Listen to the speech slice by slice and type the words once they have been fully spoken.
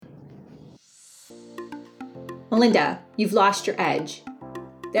Melinda, you've lost your edge.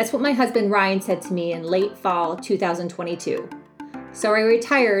 That's what my husband Ryan said to me in late fall 2022. So I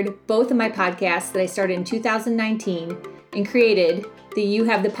retired both of my podcasts that I started in 2019 and created the You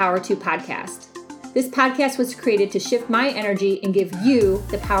Have the Power To podcast. This podcast was created to shift my energy and give you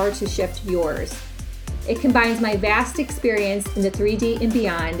the power to shift yours. It combines my vast experience in the 3D and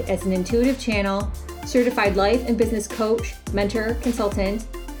beyond as an intuitive channel, certified life and business coach, mentor, consultant,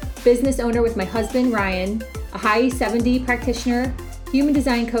 business owner with my husband Ryan, a high 70 practitioner, human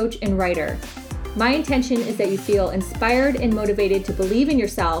design coach, and writer. My intention is that you feel inspired and motivated to believe in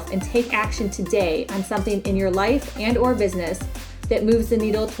yourself and take action today on something in your life and or business that moves the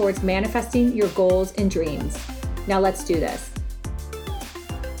needle towards manifesting your goals and dreams. Now let's do this.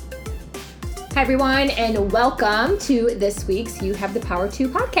 Hi everyone, and welcome to this week's You Have the Power To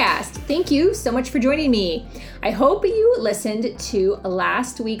podcast. Thank you so much for joining me. I hope you listened to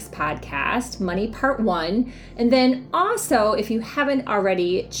last week's podcast, Money Part 1, and then also, if you haven't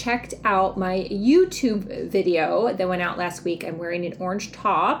already, checked out my YouTube video that went out last week. I'm wearing an orange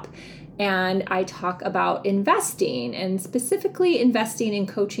top, and I talk about investing, and specifically investing in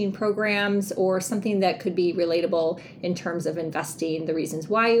coaching programs or something that could be relatable in terms of investing, the reasons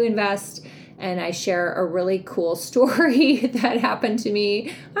why you invest. And I share a really cool story that happened to me.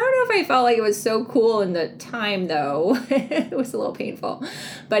 I don't know if I felt like it was so cool in the time, though. It was a little painful.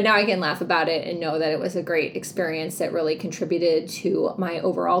 But now I can laugh about it and know that it was a great experience that really contributed to my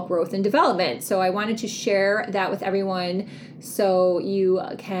overall growth and development. So I wanted to share that with everyone so you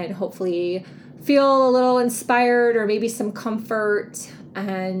can hopefully feel a little inspired or maybe some comfort,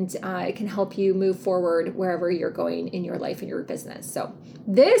 and it can help you move forward wherever you're going in your life and your business. So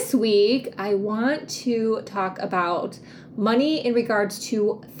this week, I want to talk about money in regards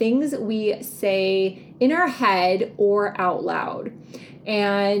to things we say in our head or out loud.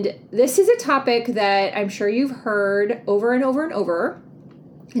 And this is a topic that I'm sure you've heard over and over and over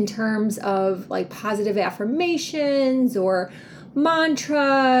in terms of like positive affirmations or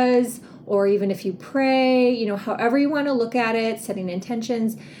mantras, or even if you pray, however you want to look at it, setting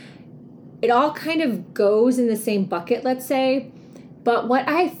intentions, it all kind of goes in the same bucket, let's say. But what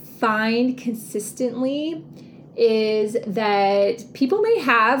I find consistently is that people may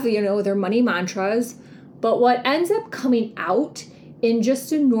have, their money mantras, but what ends up coming out in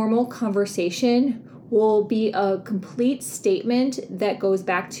just a normal conversation will be a complete statement that goes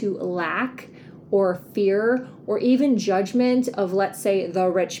back to lack or fear or even judgment of, let's say, the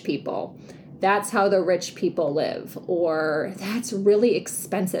rich people. That's how the rich people live, or that's really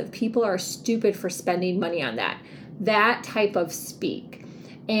expensive. People are stupid for spending money on that. That type of speak.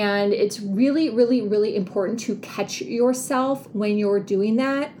 And it's really, really, really important to catch yourself when you're doing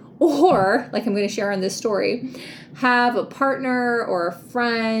that. Or, like I'm going to share on this story, have a partner or a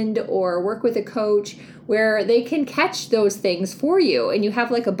friend or work with a coach where they can catch those things for you. And you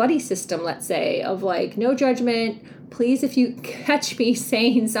have like a buddy system, let's say, of like no judgment. Please, if you catch me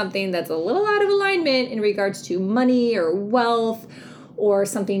saying something that's a little out of alignment in regards to money or wealth or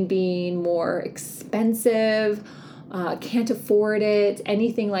something being more expensive, can't afford it,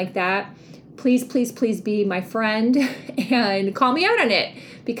 anything like that, please, please, please be my friend and call me out on it.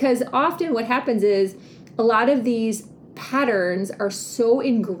 Because often what happens is a lot of these patterns are so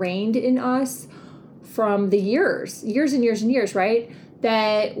ingrained in us from the years and years and years, right?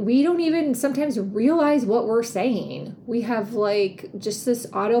 That we don't even sometimes realize what we're saying. We have like just this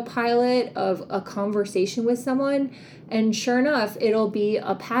autopilot of a conversation with someone, and sure enough, it'll be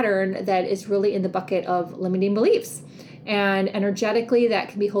a pattern that is really in the bucket of limiting beliefs. And energetically, that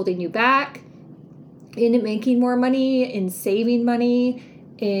can be holding you back in making more money, in saving money,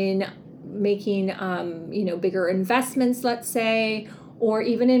 in making bigger investments, let's say, or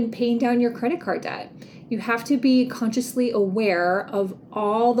even in paying down your credit card debt. You have to be consciously aware of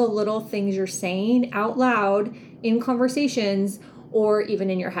all the little things you're saying out loud in conversations or even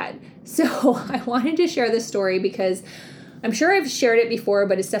in your head. So I wanted to share this story because I'm sure I've shared it before,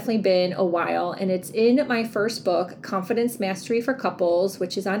 but it's definitely been a while. And it's in my first book, Confidence Mastery for Couples,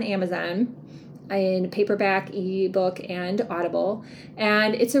 which is on Amazon in paperback, ebook, and Audible.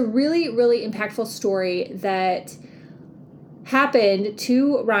 And it's a really, really impactful story that happened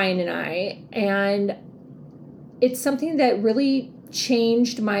to Ryan and I. And it's something that really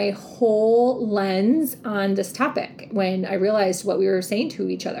changed my whole lens on this topic when I realized what we were saying to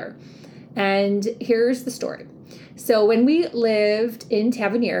each other. And here's the story. So when we lived in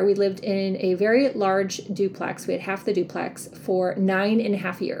Tavernier, we lived in a very large duplex. We had half the duplex for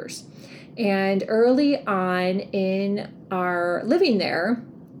 9.5 years. And early on in our living there,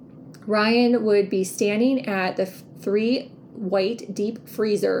 Ryan would be standing at the 3 white deep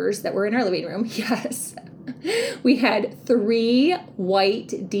freezers that were in our living room. Yes. We had 3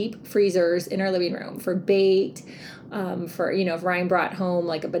 white deep freezers in our living room for bait, for, if Ryan brought home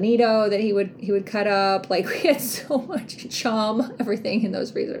like a bonito that he would cut up. Like, we had so much chum, everything in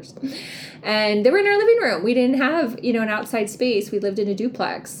those freezers. And they were in our living room. We didn't have, an outside space. We lived in a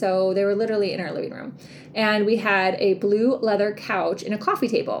duplex, so they were literally in our living room. And we had a blue leather couch and a coffee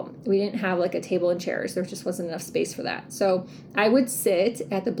table. We didn't have like a table and chairs. There just wasn't enough space for that. So I would sit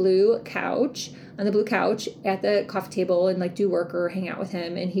at the blue couch at the coffee table and like do work or hang out with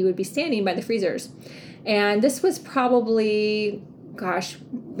him. And he would be standing by the freezers. And this was probably,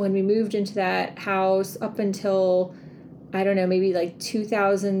 when we moved into that house up until, I don't know, maybe like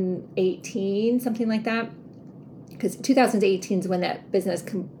 2018, something like that. Because 2018 is when that business,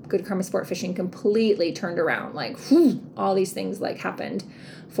 Good Karma Sport Fishing, completely turned around. Like, all these things like happened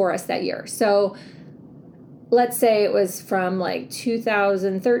for us that year. So let's say it was from like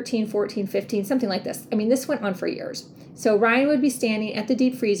 2013, 14, 15, something like this. I mean, this went on for years. So Ryan would be standing at the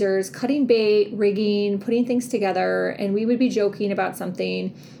deep freezers, cutting bait, rigging, putting things together, and we would be joking about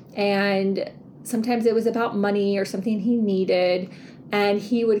something. And sometimes it was about money or something he needed. And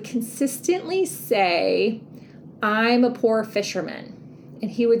he would consistently say, "I'm a poor fisherman." And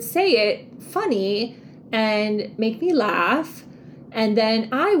he would say it funny and make me laugh. And then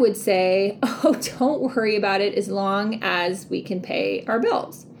I would say, "Oh, don't worry about it as long as we can pay our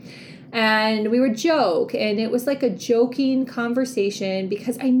bills." And we would joke, and it was like a joking conversation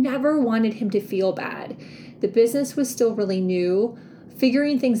because I never wanted him to feel bad. The business was still really new.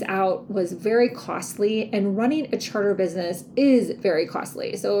 Figuring things out was very costly, and running a charter business is very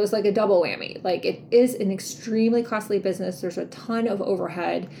costly. So it was like a double whammy. Like, it is an extremely costly business. There's a ton of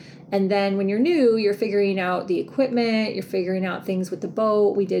overhead. And then when you're new, you're figuring out the equipment, you're figuring out things with the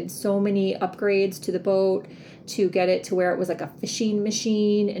boat. We did so many upgrades to the boat to get it to where it was like a fishing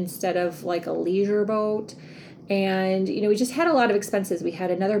machine instead of like a leisure boat. And, we just had a lot of expenses. We had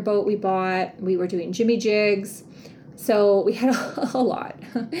another boat we bought. We were doing jimmy jigs. So we had a lot.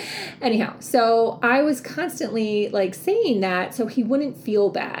 Anyhow, so I was constantly like saying that so he wouldn't feel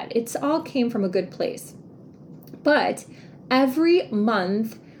bad. It's all came from a good place. But every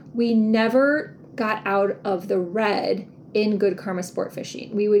month, we never got out of the red in Good Karma Sport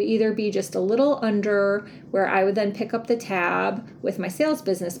Fishing. We would either be just a little under, where I would then pick up the tab with my sales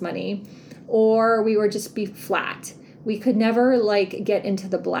business money, or we would just be flat. We could never like get into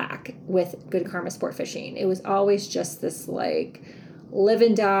the black with Good Karma Sport Fishing. It was always just this like live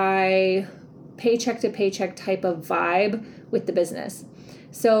and die, paycheck to paycheck type of vibe with the business.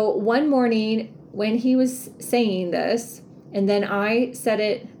 So one morning when he was saying this, and then I said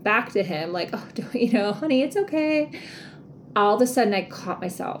it back to him like, "Oh, honey, it's okay." All of a sudden I caught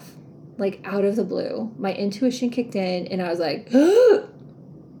myself like out of the blue. My intuition kicked in and I was like,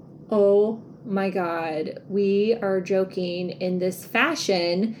 "Oh my God, we are joking in this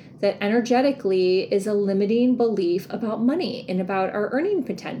fashion that energetically is a limiting belief about money and about our earning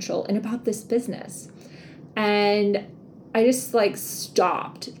potential and about this business." And I just like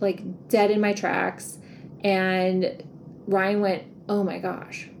stopped like dead in my tracks. And Ryan went, "Oh my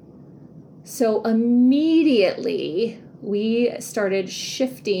gosh." So immediately we started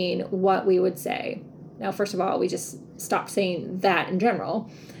shifting what we would say. Now, first of all, we just stopped saying that in general,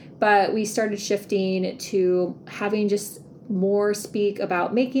 but we started shifting to having just more speak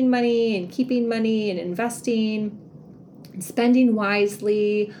about making money and keeping money and investing and spending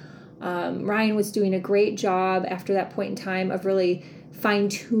wisely. Ryan was doing a great job after that point in time of really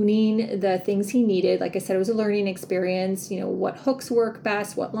fine-tuning the things he needed. Like I said, it was a learning experience, what hooks work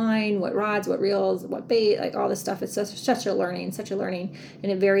best, what line, what rods, what reels, what bait, like all this stuff. It's such a learning.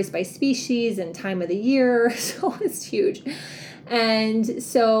 And it varies by species and time of the year. So it's huge. And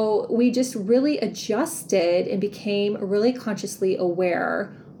so we just really adjusted and became really consciously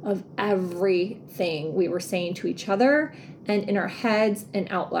aware of everything we were saying to each other and in our heads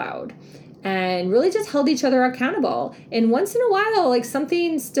and out loud. And really just held each other accountable. And once in a while, like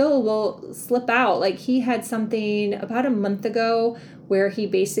something still will slip out. Like he had something about a month ago where he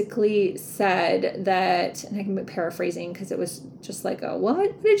basically said that, and I'm paraphrasing because it was just like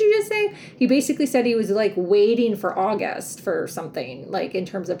what did you just say? He basically said he was like waiting for August for something, like in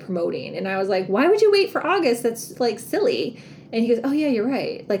terms of promoting. And I was like, why would you wait for August? That's like silly. And he goes, "Oh yeah, you're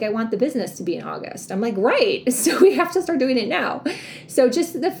right. Like I want the business to be in August." I'm like, right. So we have to start doing it now. So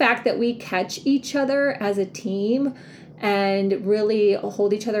just the fact that we catch each other as a team and really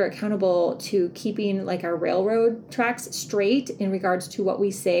hold each other accountable to keeping like our railroad tracks straight in regards to what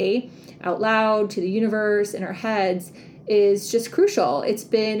we say out loud to the universe in our heads is just crucial. It's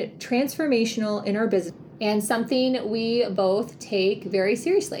been transformational in our business and something we both take very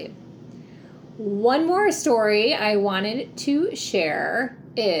seriously. one more story I wanted to share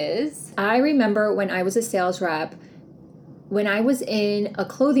is I remember when I was a sales rep, when I was in a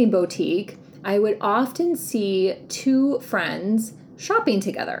clothing boutique, I would often see two friends shopping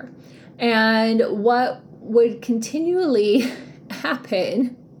together. And what would continually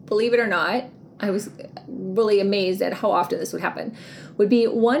happen, believe it or not, I was really amazed at how often this would happen, would be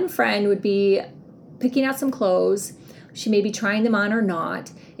one friend would be picking out some clothes. She may be trying them on or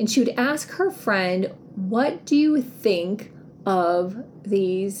not. And she would ask her friend, what do you think of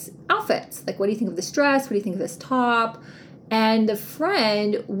these outfits? Like, what do you think of this dress? What do you think of this top? And the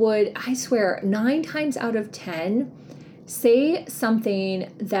friend would, I swear, 9 times out of 10, say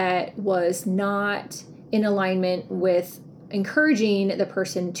something that was not in alignment with encouraging the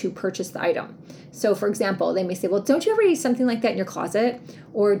person to purchase the item. So for example, they may say, well, don't you ever use something like that in your closet?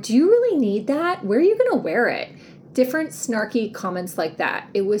 Or do you really need that? Where are you going to wear it? Different snarky comments like that.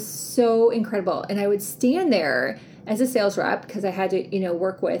 It was so incredible. And I would stand there as a sales rep because I had to,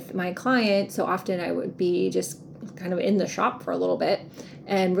 work with my client. So often I would be just kind of in the shop for a little bit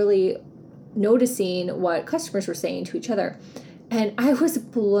and really noticing what customers were saying to each other. And I was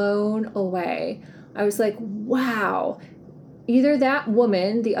blown away. I was like, wow, either that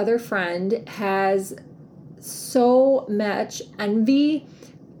woman, the other friend, has so much envy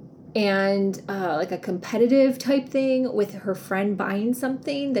and like a competitive type thing with her friend buying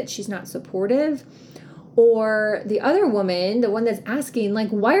something that she's not supportive. Or the other woman, the one that's asking, like,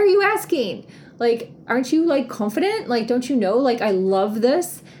 why are you asking? Like, aren't you like confident? Like, don't you know, like, I love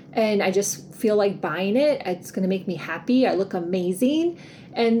this and I just feel like buying it. It's going to make me happy. I look amazing.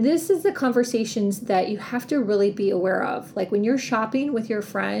 And this is the conversations that you have to really be aware of. Like when you're shopping with your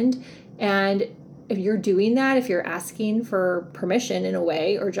friend, and if you're doing that, if you're asking for permission in a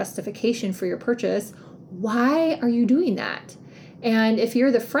way or justification for your purchase, why are you doing that? And if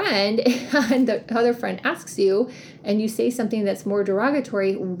you're the friend and the other friend asks you and you say something that's more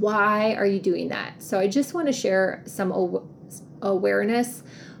derogatory, why are you doing that? So I just want to share some awareness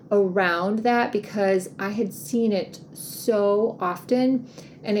around that because I had seen it so often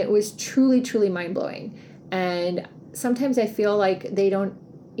and it was truly, truly mind-blowing. And sometimes I feel like they don't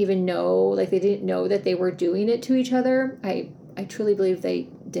even know, like they didn't know that they were doing it to each other. I truly believe they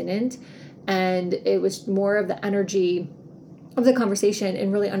didn't. And it was more of the energy of the conversation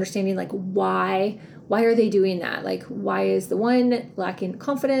and really understanding like why are they doing that? Like why is the one lacking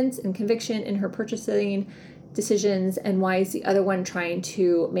confidence and conviction in her purchasing decisions, and why is the other one trying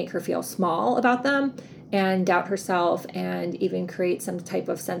to make her feel small about them and doubt herself and even create some type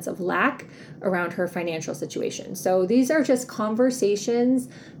of sense of lack around her financial situation? So these are just conversations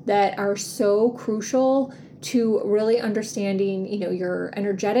that are so crucial to really understanding, your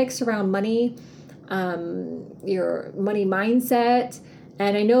energetics around money, your money mindset.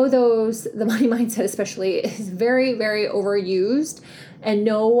 And I know the money mindset especially is very, very overused, and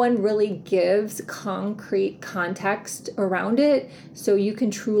no one really gives concrete context around it so you can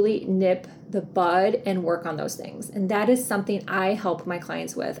truly nip the bud and work on those things. And that is something I help my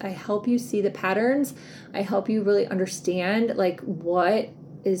clients with. I help you see the patterns. I help you really understand like what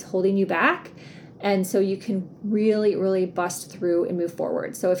is holding you back. And so you can really, really bust through and move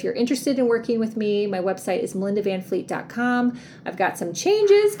forward. So if you're interested in working with me, my website is melindavanfleet.com. I've got some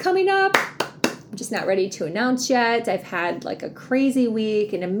changes coming up. I'm just not ready to announce yet. I've had like a crazy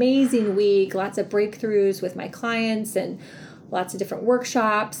week, an amazing week, lots of breakthroughs with my clients and lots of different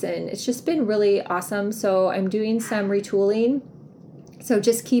workshops. And it's just been really awesome. So I'm doing some retooling. So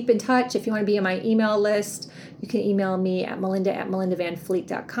just keep in touch. If you want to be on my email list, you can email me at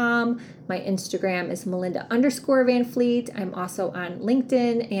melinda@melindavanfleet.com. My Instagram is Melinda_Vanfleet. I'm also on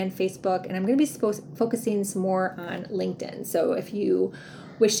LinkedIn and Facebook, and I'm going to be focusing some more on LinkedIn. So if you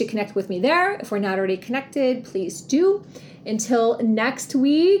wish to connect with me there, if we're not already connected, please do. Until next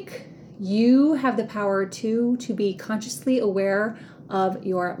week, you have the power to be consciously aware of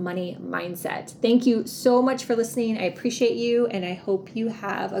your money mindset. Thank you so much for listening. I appreciate you, and I hope you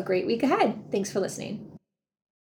have a great week ahead. Thanks for listening.